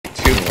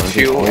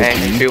2A,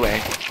 2A.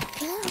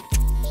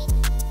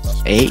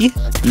 A?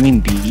 You mean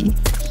B?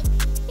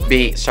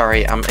 B,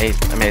 sorry, I'm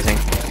amazing.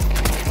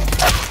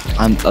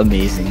 I'm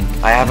amazing.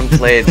 I haven't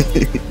played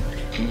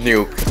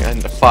Nuke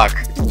and fuck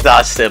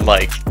Dust in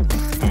like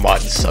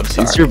months. I'm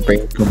sorry. Is your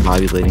brain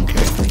combobulating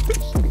correctly?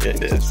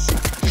 It is.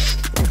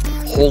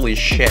 Holy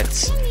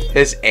shit.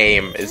 His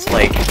aim is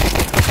like...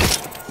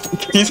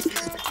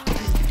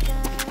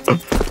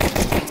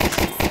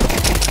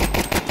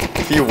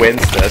 If he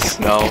wins this,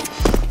 no.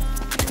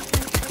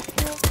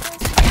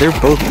 They're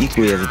both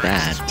equally as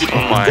bad.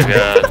 Oh my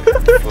god.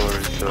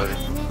 Sorry.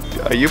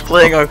 Are you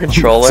playing on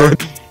controller?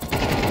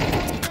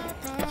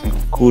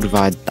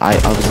 Kurva, I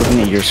was looking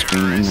at your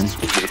screen and then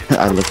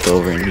I looked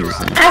over and he was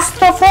there.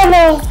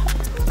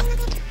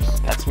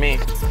 That's me.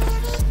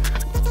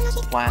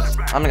 Plant.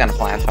 I'm gonna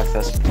plant, fuck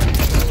this.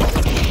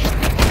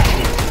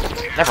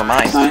 Never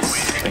mind.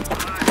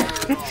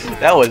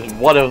 That was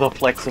one of the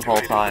flicks of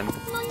all time.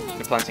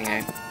 You're planting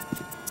A.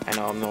 I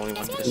know I'm the only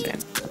one to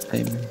stand.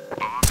 Hey, man.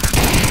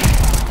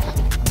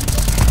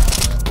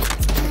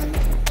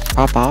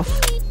 Pop off.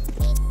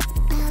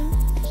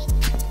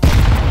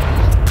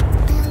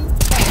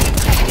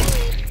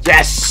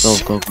 Yes!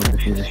 Go,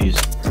 defuse.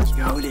 Let's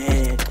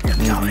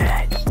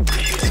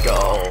go.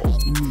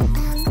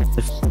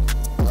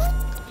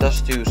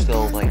 Dust 2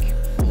 still like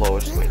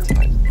lowest weight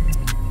type.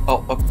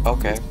 Oh,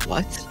 okay.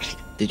 What?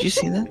 Did you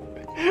see that?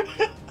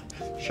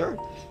 Sure.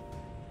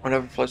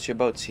 Whatever floats your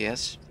boat,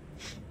 CS.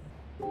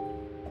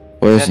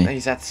 Where is he?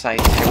 He's at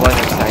site. He was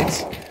at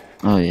sites.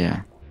 Oh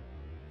yeah.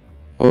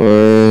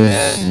 Where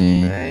is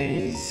he?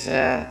 He's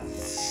at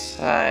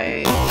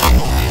site.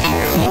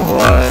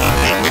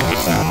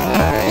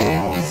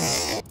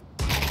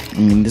 I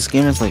mean, this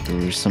game has like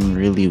some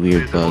really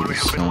weird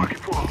bugs, so...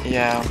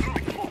 Yeah.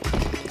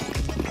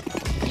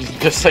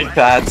 Just like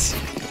that.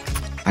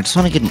 I just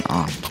want to get an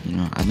op, you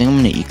know? I think I'm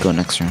gonna eco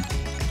next round.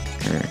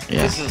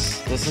 Yeah.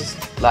 This is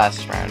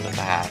last round of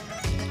the half.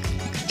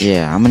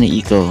 Yeah, I'm gonna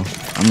eco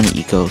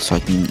so I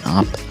can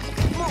op.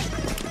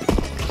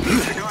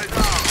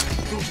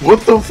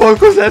 What the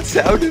fuck was that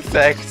sound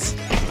effect?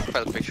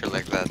 Profile picture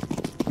like that.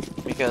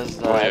 Because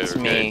Why it's are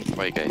you me. gay?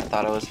 Why you gay? I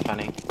thought it was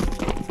funny.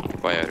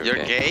 Why are you You're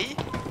gay? gay?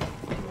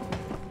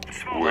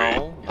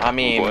 No, I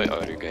mean, Why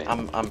are you gay?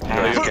 I'm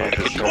past gay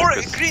for sure. Or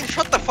Green,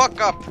 shut the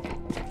fuck up!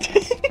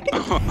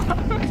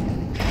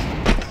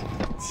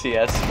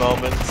 CS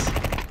moments.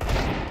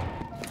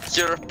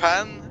 You're a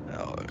pan?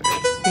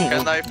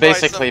 Can I fry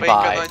Basically some bacon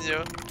bye. on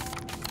you?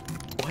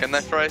 Can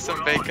I fry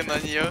some bacon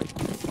on you?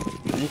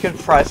 You can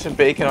fry some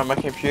bacon on my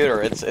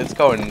computer. It's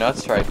going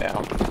nuts right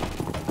now.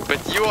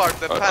 But you are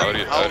the pan.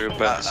 Are you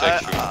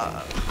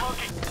pansexual?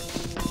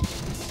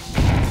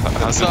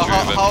 So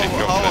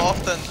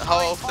how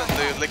often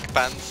do you lick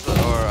pants, or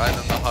I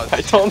don't know how I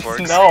this don't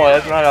works? know.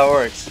 That's not how it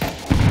works.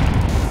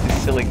 You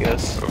silly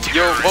goose.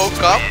 You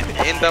woke up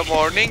in the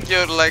morning,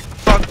 you're like,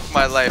 fuck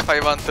my life, I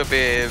want to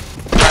be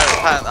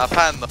a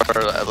pan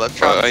or a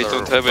trans I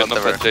don't have enough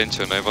whatever.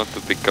 attention, I want to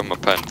become a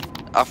pan.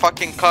 A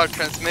fucking car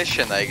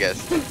transmission, I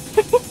guess.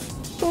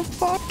 The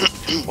fuck?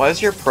 Why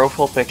is your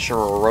profile picture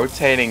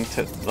rotating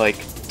to like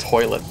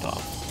toilet though?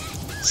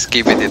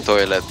 Skibidi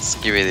toilet,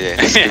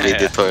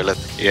 skibidi toilet.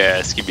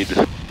 Yeah, skibidi.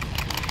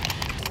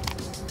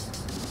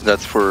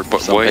 That's for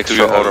some Why do extra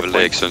you have order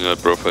legs on your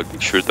profile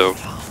picture though?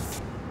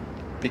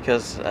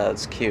 Because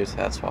it's cute.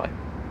 That's why.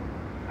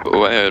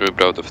 Why are you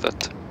proud of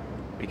that?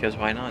 Because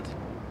why not?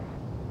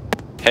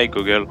 Hey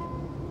Google,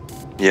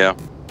 Yeah,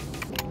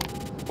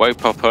 why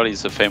Papa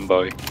is a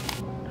femboy?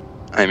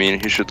 I mean,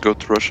 he should go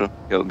to Russia.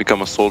 He'll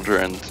become a soldier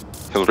and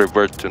he'll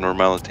revert to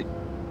normality.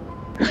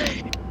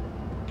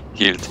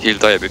 He'll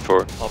die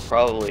before. I'll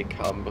probably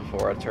come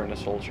before I turn a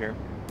soldier.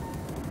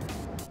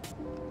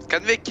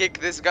 Can we kick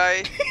this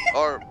guy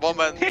or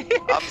woman?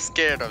 I'm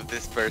scared of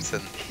this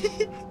person.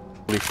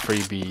 Only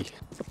 3B.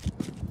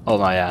 Oh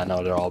no, yeah,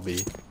 no, they're all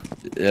B.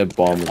 Yeah,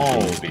 bomb.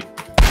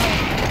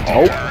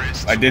 Oh,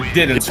 I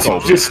didn't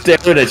scope. Just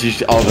stared at you,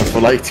 Alvin,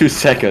 for like 2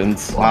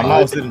 seconds. My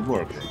mouse didn't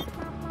work.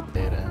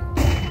 Data.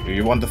 Do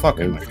you want to fuck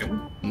him again?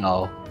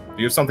 No. Do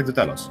you have something to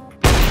tell us?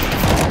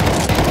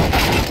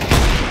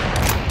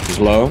 He's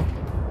low.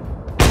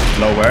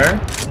 Nowhere?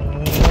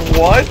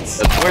 What?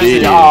 Where's he?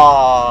 B.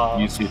 Aww.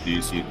 UCT.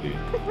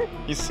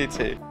 He's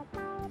CT.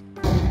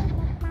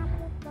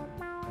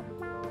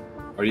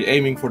 Are you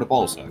aiming for the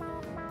ball sack?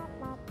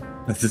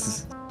 This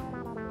is...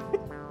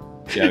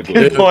 Yeah,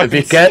 good. If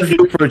he can't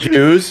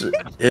reproduce,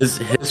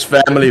 his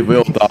family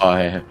will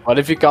die. What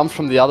if he comes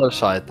from the other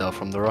side though,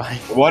 from the right?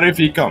 What if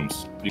he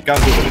comes? You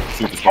can't do it.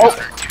 Shoot his ball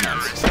sack.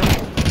 Nice.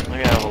 Let me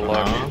have a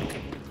look.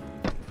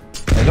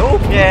 Hello,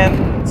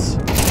 friends.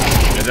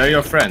 Yeah, they're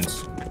your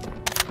friends.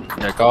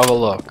 Yeah, go have a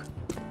look.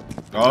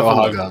 Go Go have a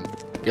hug look.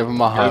 him. Give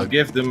him a Just hug.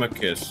 give them a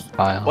kiss.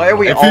 Hi, Why are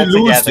we If all we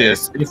lose together?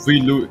 this,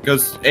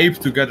 because ape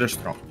together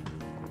strong.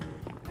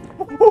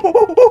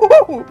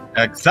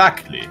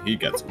 Exactly, he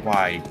gets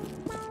why.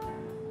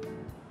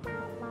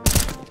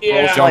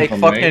 Yeah, jump like on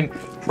fucking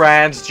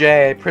Franz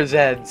J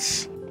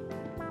presents.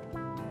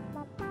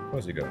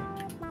 Where's he going?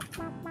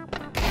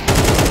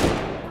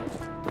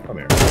 Come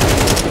here.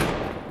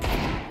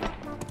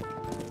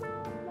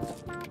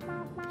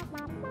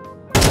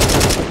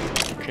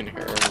 You can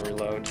hear him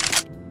reload.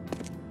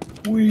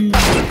 Wee.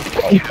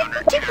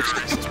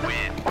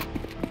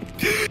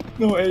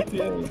 No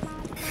ATM.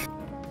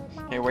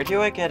 Hey, where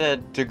do I get a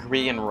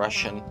degree in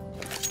Russian?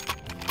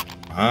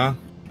 Huh?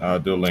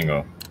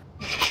 Duolingo.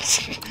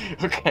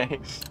 Okay.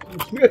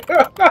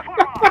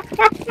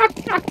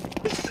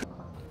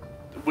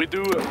 We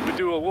do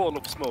a wall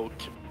of smoke.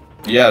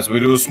 Yes, we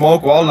do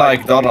smoke wall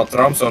like Donald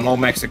Trump, so no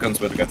Mexicans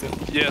will get in.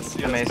 Yes,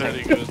 yes, Amazing.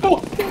 very good.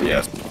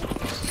 Yes.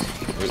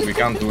 We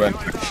can't do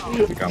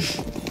anything. We can't.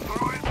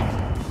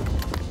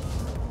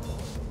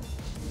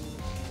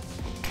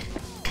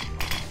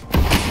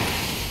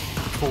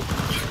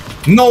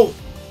 No!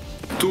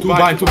 Two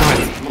behind.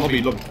 Lobby.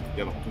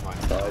 Yellow,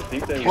 two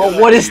behind. Well,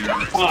 what is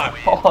that?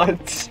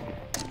 What?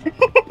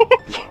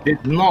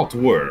 Did not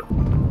work.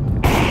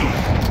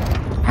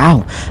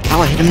 Ow!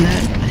 Ow, I hit him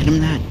that. I hit him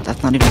that.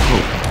 That's not even cool.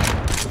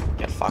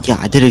 Yeah, fuck. Yeah,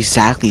 I did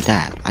exactly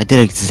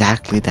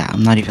that.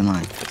 I'm not even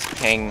lying.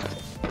 It's ping.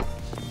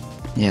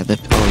 Yeah, oh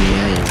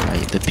yeah, you're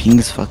right. The ping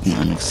is fucking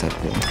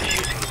unacceptable.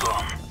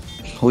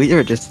 We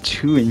are just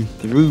chewing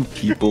through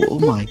people. Oh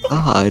my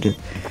god.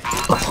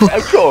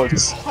 I'm going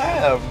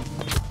slam.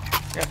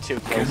 Got two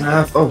kills. Can I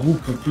have a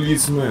whooper,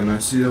 please, man? I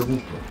see a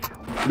whooper.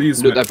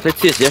 Please, Look, man. I played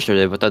CS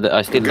yesterday, but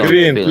I still don't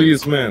Green, feel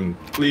please, man.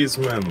 Please,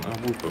 man. A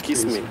whooper,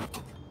 Kiss please. me.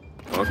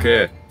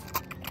 Okay.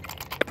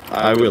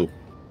 I will.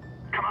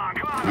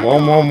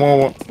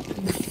 More.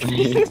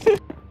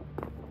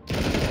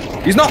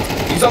 He's not!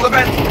 He's on the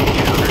bed!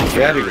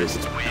 Very good.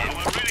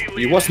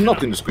 He was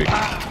not in the screen.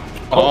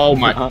 Oh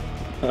my.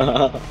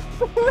 The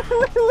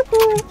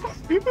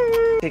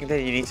thing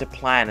that you need to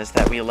plan is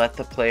that we let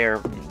the player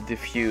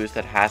defuse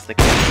that has the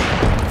kill.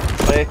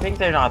 But I think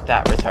they're not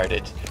that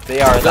retarded. They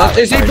are that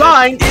Is he retarded.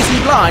 blind? Is he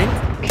blind?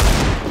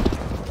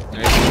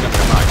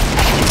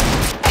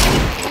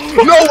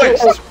 No way!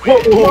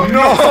 Oh,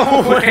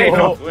 no way!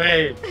 No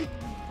way!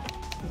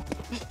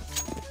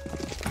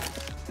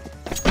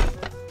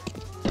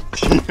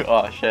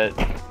 Oh shit.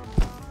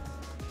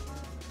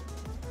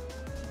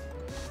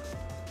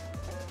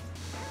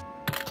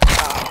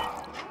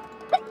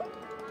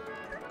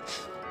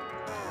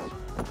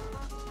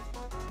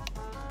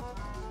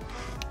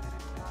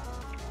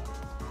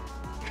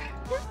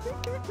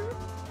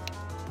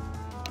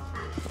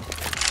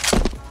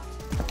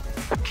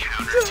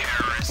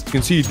 You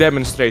can see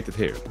demonstrated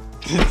here.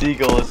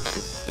 Deagle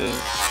is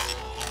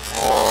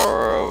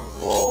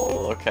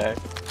horrible. Okay.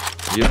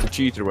 He has the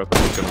cheater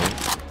weapon.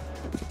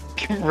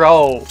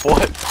 Bro,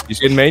 what?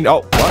 He's in main.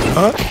 Oh, what?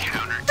 Huh?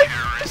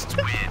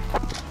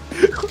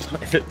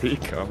 Where did he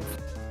come?